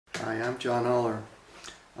Hi, I'm John Uller.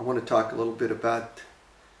 I want to talk a little bit about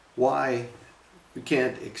why we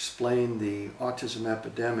can't explain the autism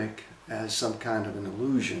epidemic as some kind of an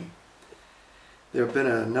illusion. There have been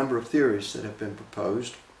a number of theories that have been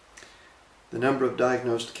proposed. The number of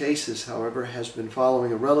diagnosed cases, however, has been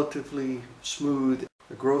following a relatively smooth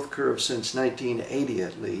growth curve since 1980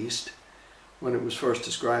 at least, when it was first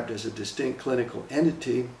described as a distinct clinical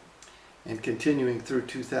entity, and continuing through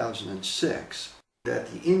 2006.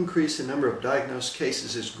 That the increase in number of diagnosed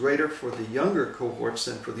cases is greater for the younger cohorts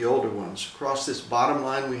than for the older ones. Across this bottom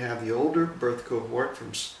line we have the older birth cohort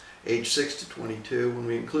from age 6 to 22. When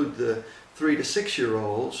we include the 3 to 6 year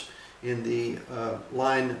olds in the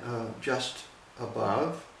line just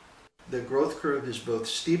above, the growth curve is both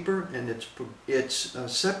steeper and it's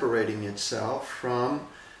separating itself from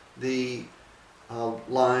the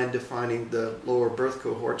line defining the lower birth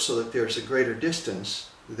cohort, so that there's a greater distance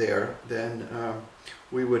there than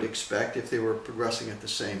we would expect if they were progressing at the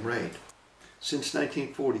same rate. Since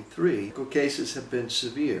 1943, cases have been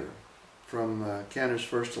severe. From Cantor's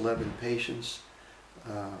first 11 patients,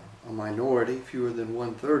 a minority, fewer than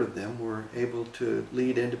 1/3 of them, were able to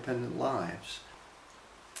lead independent lives.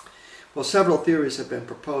 Well, several theories have been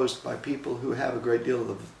proposed by people who have a great deal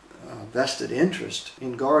of vested interest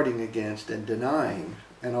in guarding against and denying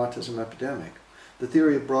an autism epidemic. The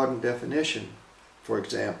theory of broadened definition, for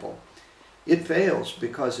example, it fails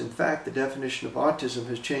because in fact the definition of autism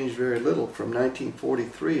has changed very little from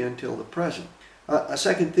 1943 until the present. A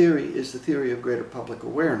second theory is the theory of greater public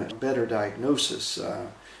awareness, better diagnosis.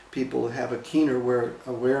 People have a keener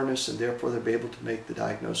awareness and therefore they'll be able to make the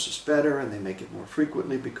diagnosis better, and they make it more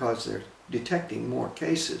frequently because they're detecting more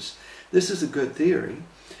cases. This is a good theory,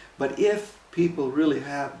 but if people really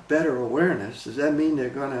have better awareness, does that mean they're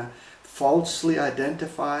going to falsely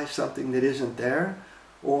identify something that isn't there,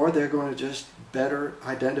 or they're going to just better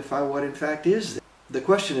identify what in fact is there? The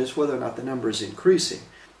question is whether or not the number is increasing.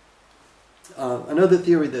 Another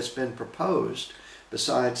theory that's been proposed,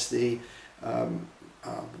 besides the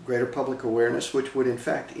greater public awareness, which would in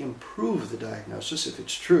fact improve the diagnosis if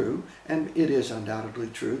it's true, and it is undoubtedly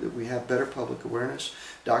true that we have better public awareness.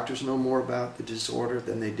 Doctors know more about the disorder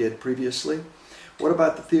than they did previously. What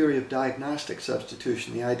about the theory of diagnostic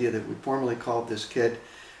substitution, the idea that we formerly called this kid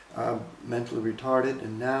mentally retarded,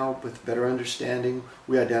 and now with better understanding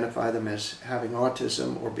we identify them as having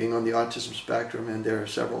autism or being on the autism spectrum, and there are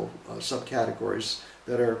several subcategories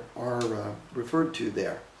that are referred to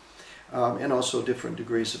there, and also different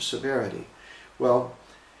degrees of severity. Well,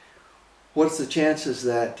 what's the chances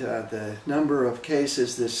that the number of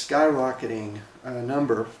cases, this skyrocketing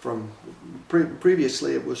number from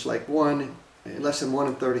previously it was like less than 1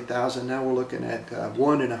 in 30,000, now we're looking at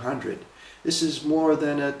 1 in 100. This is more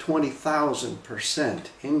than a 20,000%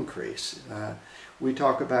 increase. We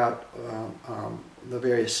talk about the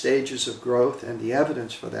various stages of growth and the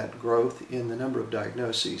evidence for that growth in the number of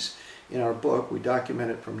diagnoses. In our book, we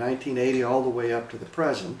document it from 1980 all the way up to the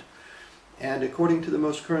present. And according to the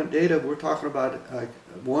most current data, we're talking about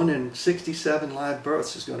 1 in 67 live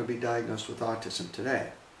births is going to be diagnosed with autism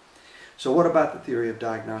today. So what about the theory of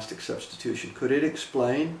diagnostic substitution? Could it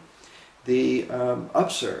explain the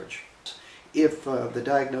upsurge? If the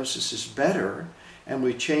diagnosis is better and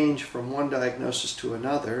we change from one diagnosis to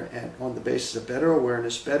another, and on the basis of better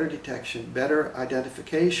awareness, better detection, better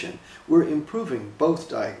identification, we're improving both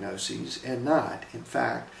diagnoses and not, in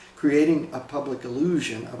fact, creating a public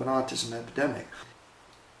illusion of an autism epidemic.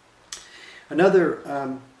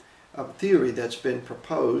 Another theory that's been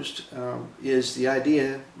proposed is the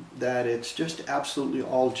idea that it's just absolutely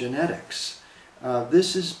all genetics.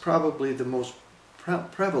 This is probably the most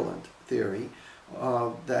prevalent theory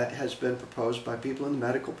that has been proposed by people in the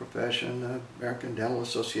medical profession. The American Dental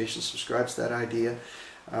Association subscribes to that idea.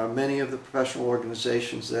 Many of the professional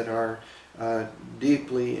organizations that are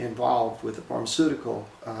deeply involved with the pharmaceutical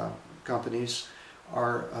companies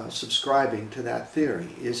are subscribing to that theory.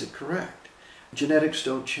 Is it correct? Genetics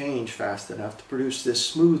don't change fast enough to produce this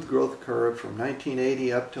smooth growth curve from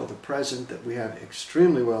 1980 up till the present that we have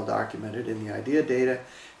extremely well documented in the IDEA data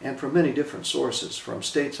and from many different sources, from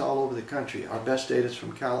states all over the country. Our best data is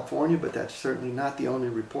from California, but that's certainly not the only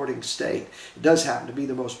reporting state. It does happen to be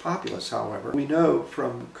the most populous, however. We know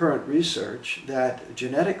from current research that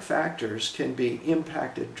genetic factors can be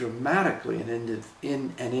impacted dramatically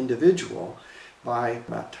in an individual by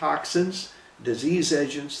toxins, disease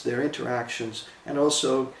agents, their interactions, and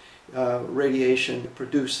also radiation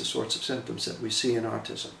produce the sorts of symptoms that we see in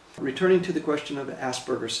autism. Returning to the question of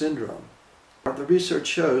Asperger's syndrome, the research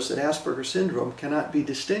shows that Asperger's syndrome cannot be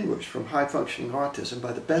distinguished from high-functioning autism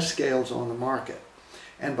by the best scales on the market.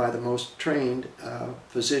 and by the most trained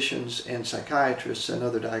physicians and psychiatrists and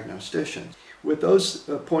other diagnosticians. With those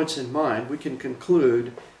points in mind, we can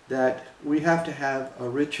conclude that we have to have a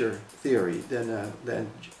richer theory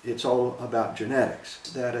than it's all about genetics,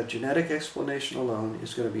 that a genetic explanation alone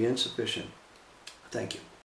is going to be insufficient. Thank you.